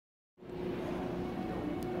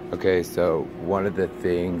Okay, so one of the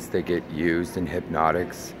things that get used in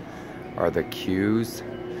hypnotics are the cues.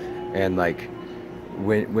 And like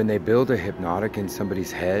when they build a hypnotic in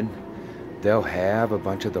somebody's head, they'll have a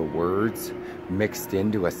bunch of the words mixed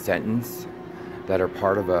into a sentence that are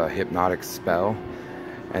part of a hypnotic spell.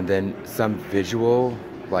 And then some visual,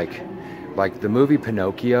 like the movie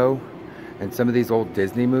Pinocchio and some of these old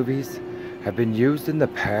Disney movies have been used in the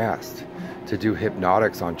past to do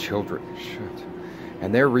hypnotics on children. Shit.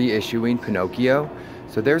 And they're reissuing Pinocchio,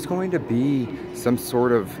 so there's going to be some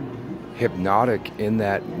sort of hypnotic in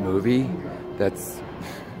that movie that's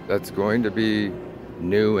going to be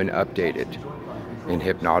new and updated in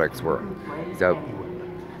hypnotics world. So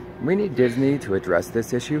we need Disney to address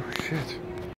this issue. Shit.